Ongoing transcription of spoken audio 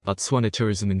Botswana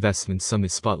Tourism Investment Summit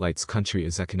spotlights country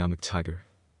as economic tiger.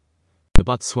 The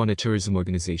Botswana Tourism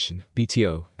Organization,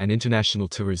 BTO, an International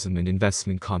Tourism and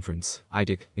Investment Conference,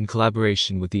 IDIC, in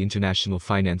collaboration with the International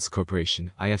Finance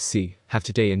Corporation, IFC, have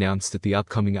today announced that the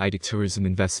upcoming IDIC Tourism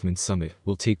Investment Summit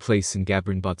will take place in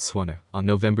Gaborone, Botswana, on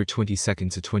November 22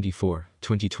 to 24,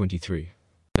 2023.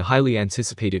 The highly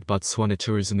anticipated Botswana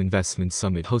Tourism Investment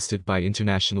Summit hosted by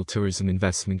International Tourism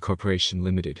Investment Corporation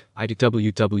Limited, IDIC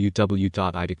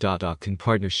www.idic.org in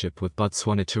partnership with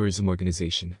Botswana Tourism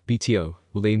Organization, BTO,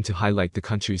 will aim to highlight the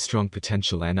country's strong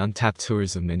potential and untapped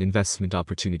tourism and investment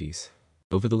opportunities.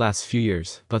 Over the last few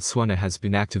years, Botswana has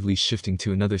been actively shifting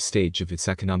to another stage of its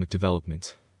economic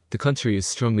development. The country is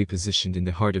strongly positioned in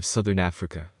the heart of southern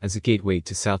Africa, as a gateway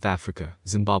to South Africa,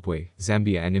 Zimbabwe,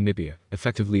 Zambia and Namibia,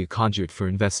 effectively a conduit for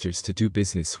investors to do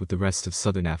business with the rest of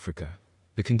southern Africa.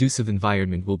 The conducive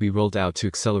environment will be rolled out to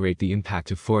accelerate the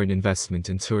impact of foreign investment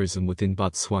and tourism within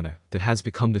Botswana, that has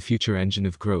become the future engine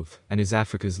of growth, and is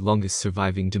Africa's longest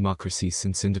surviving democracy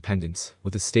since independence,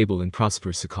 with a stable and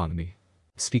prosperous economy.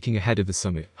 Speaking ahead of the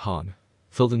summit, Hon.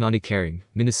 Phildanani Kering,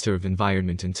 Minister of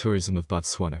Environment and Tourism of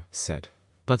Botswana, said,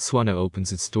 Botswana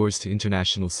opens its doors to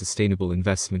international sustainable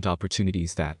investment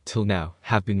opportunities that, till now,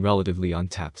 have been relatively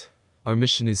untapped. Our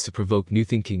mission is to provoke new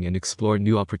thinking and explore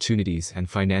new opportunities and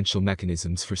financial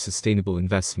mechanisms for sustainable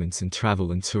investments in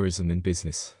travel and tourism and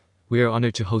business. We are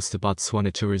honored to host the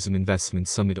Botswana Tourism Investment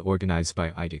Summit organized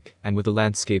by IDIC, and with a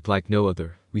landscape like no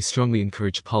other, we strongly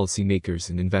encourage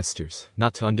policymakers and investors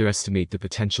not to underestimate the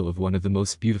potential of one of the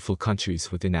most beautiful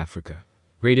countries within Africa.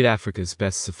 Rated Africa's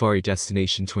Best Safari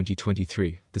Destination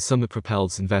 2023, the summit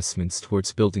propels investments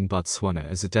towards building Botswana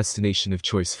as a destination of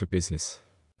choice for business.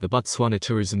 The Botswana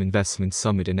Tourism Investment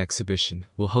Summit and Exhibition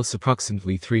will host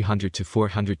approximately 300 to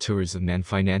 400 tourism and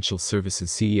financial services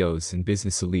CEOs and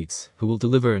business elites, who will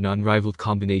deliver an unrivaled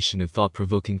combination of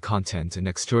thought-provoking content and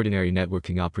extraordinary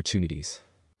networking opportunities.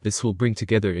 This will bring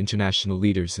together international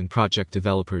leaders and project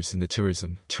developers in the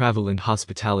tourism, travel and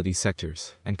hospitality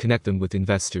sectors, and connect them with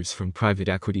investors from private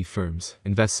equity firms,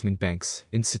 investment banks,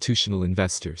 institutional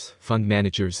investors, fund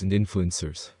managers and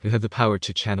influencers, who have the power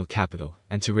to channel capital,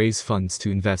 and to raise funds to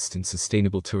invest in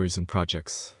sustainable tourism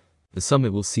projects. The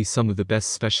summit will see some of the best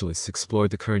specialists explore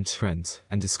the current trends,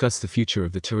 and discuss the future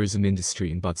of the tourism industry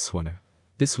in Botswana.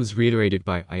 This was reiterated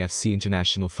by IFC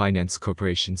International Finance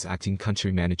Corporation's acting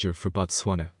country manager for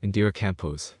Botswana, Indira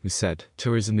Campos, who said,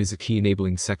 tourism is a key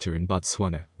enabling sector in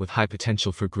Botswana, with high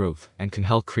potential for growth, and can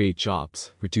help create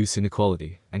jobs, reduce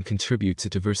inequality, and contribute to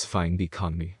diversifying the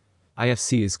economy.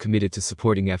 IFC is committed to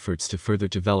supporting efforts to further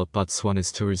develop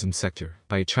Botswana's tourism sector,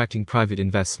 by attracting private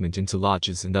investment into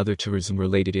lodges and other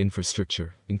tourism-related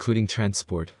infrastructure, including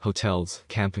transport, hotels,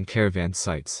 camp and caravan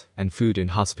sites, and food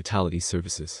and hospitality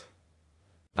services.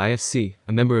 IFC,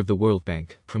 a member of the World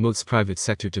Bank, promotes private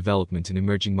sector development in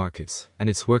emerging markets, and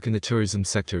its work in the tourism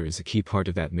sector is a key part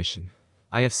of that mission.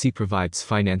 IFC provides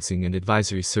financing and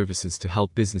advisory services to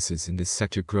help businesses in this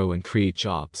sector grow and create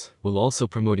jobs, while also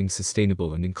promoting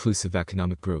sustainable and inclusive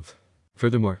economic growth.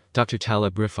 Furthermore, Dr.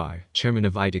 Taleb Rifai, chairman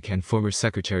of IDIC and former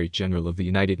Secretary General of the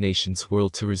United Nations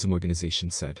World Tourism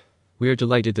Organization, said, "We are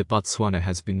delighted that Botswana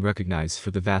has been recognized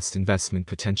for the vast investment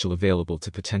potential available to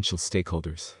potential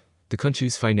stakeholders. The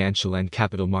country's financial and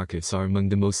capital markets are among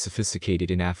the most sophisticated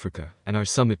in Africa, and our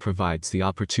summit provides the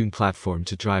opportune platform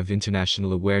to drive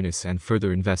international awareness and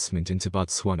further investment into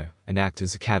Botswana, and act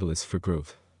as a catalyst for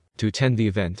growth." To attend the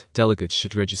event, delegates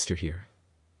should register here.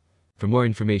 For more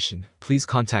information, please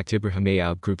contact Ibrahim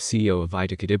Ayoub, Group CEO of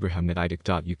IDIC at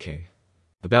ibrahim@idic.uk.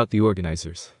 About the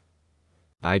organizers.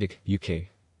 IDIC, UK.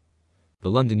 The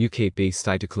London UK-based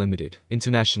IDIC Limited,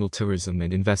 International Tourism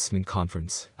and Investment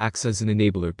Conference, acts as an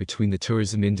enabler between the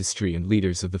tourism industry and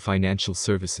leaders of the financial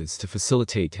services to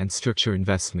facilitate and structure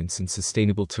investments in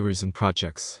sustainable tourism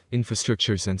projects,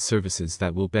 infrastructures and services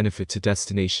that will benefit to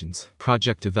destinations,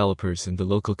 project developers and the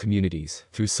local communities,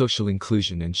 through social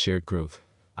inclusion and shared growth.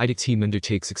 IDIC team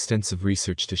undertakes extensive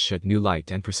research to shed new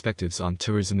light and perspectives on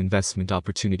tourism investment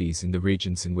opportunities in the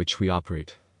regions in which we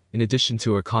operate. In addition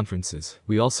to our conferences,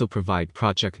 we also provide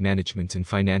project management and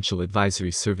financial advisory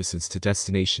services to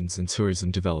destinations and tourism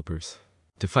developers.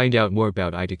 To find out more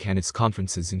about IDIC and its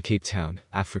conferences in Cape Town,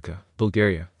 Africa,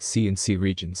 Bulgaria, C&C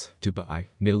regions, Dubai,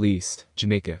 Middle East,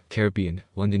 Jamaica, Caribbean,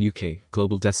 London, UK,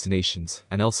 global destinations,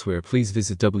 and elsewhere, please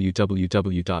visit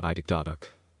www.idic.org.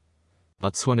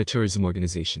 Botswana Tourism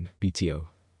Organization, BTO.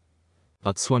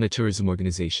 Botswana Tourism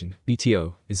Organization,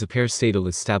 BTO, is a parastatal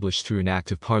established through an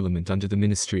Act of Parliament under the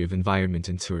Ministry of Environment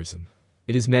and Tourism.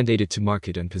 It is mandated to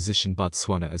market and position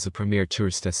Botswana as a premier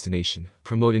tourist destination,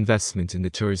 promote investment in the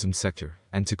tourism sector,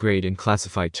 and to grade and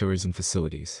classify tourism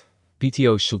facilities.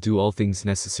 BTO shall do all things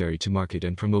necessary to market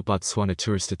and promote Botswana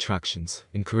tourist attractions,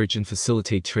 encourage and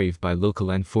facilitate trade by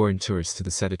local and foreign tourists to the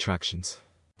said attractions.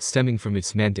 Stemming from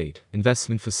its mandate,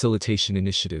 investment facilitation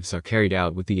initiatives are carried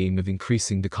out with the aim of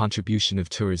increasing the contribution of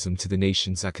tourism to the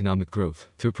nation's economic growth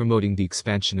through promoting the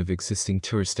expansion of existing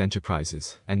tourist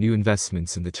enterprises and new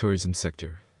investments in the tourism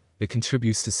sector. It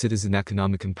contributes to citizen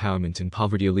economic empowerment and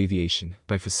poverty alleviation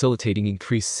by facilitating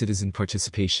increased citizen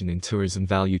participation in tourism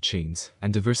value chains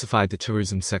and diversify the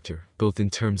tourism sector, both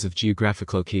in terms of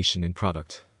geographic location and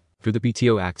product. Through the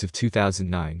BTO Act of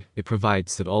 2009, it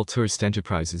provides that all tourist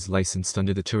enterprises licensed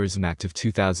under the Tourism Act of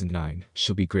 2009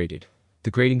 shall be graded. The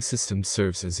grading system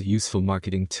serves as a useful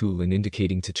marketing tool in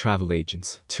indicating to travel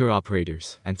agents, tour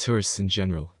operators, and tourists in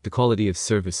general the quality of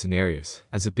service in areas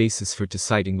as a basis for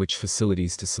deciding which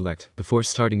facilities to select before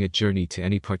starting a journey to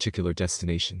any particular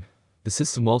destination. The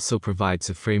system also provides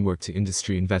a framework to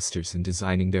industry investors in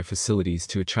designing their facilities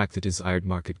to attract the desired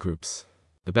market groups.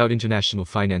 About International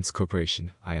Finance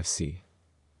Corporation, IFC.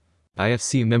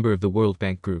 IFC, a member of the World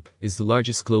Bank Group, is the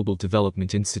largest global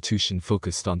development institution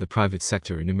focused on the private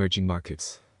sector in emerging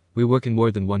markets. We work in more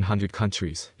than 100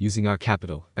 countries, using our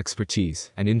capital,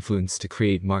 expertise, and influence to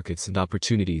create markets and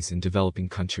opportunities in developing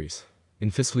countries. In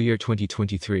fiscal year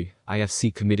 2023,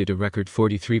 IFC committed a record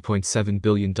 $43.7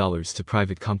 billion to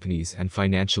private companies and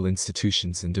financial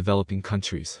institutions in developing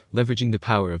countries, leveraging the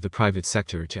power of the private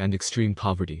sector to end extreme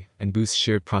poverty and boost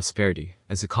shared prosperity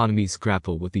as economies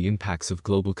grapple with the impacts of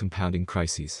global compounding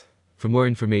crises. For more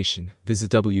information, visit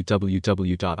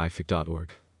www.ific.org.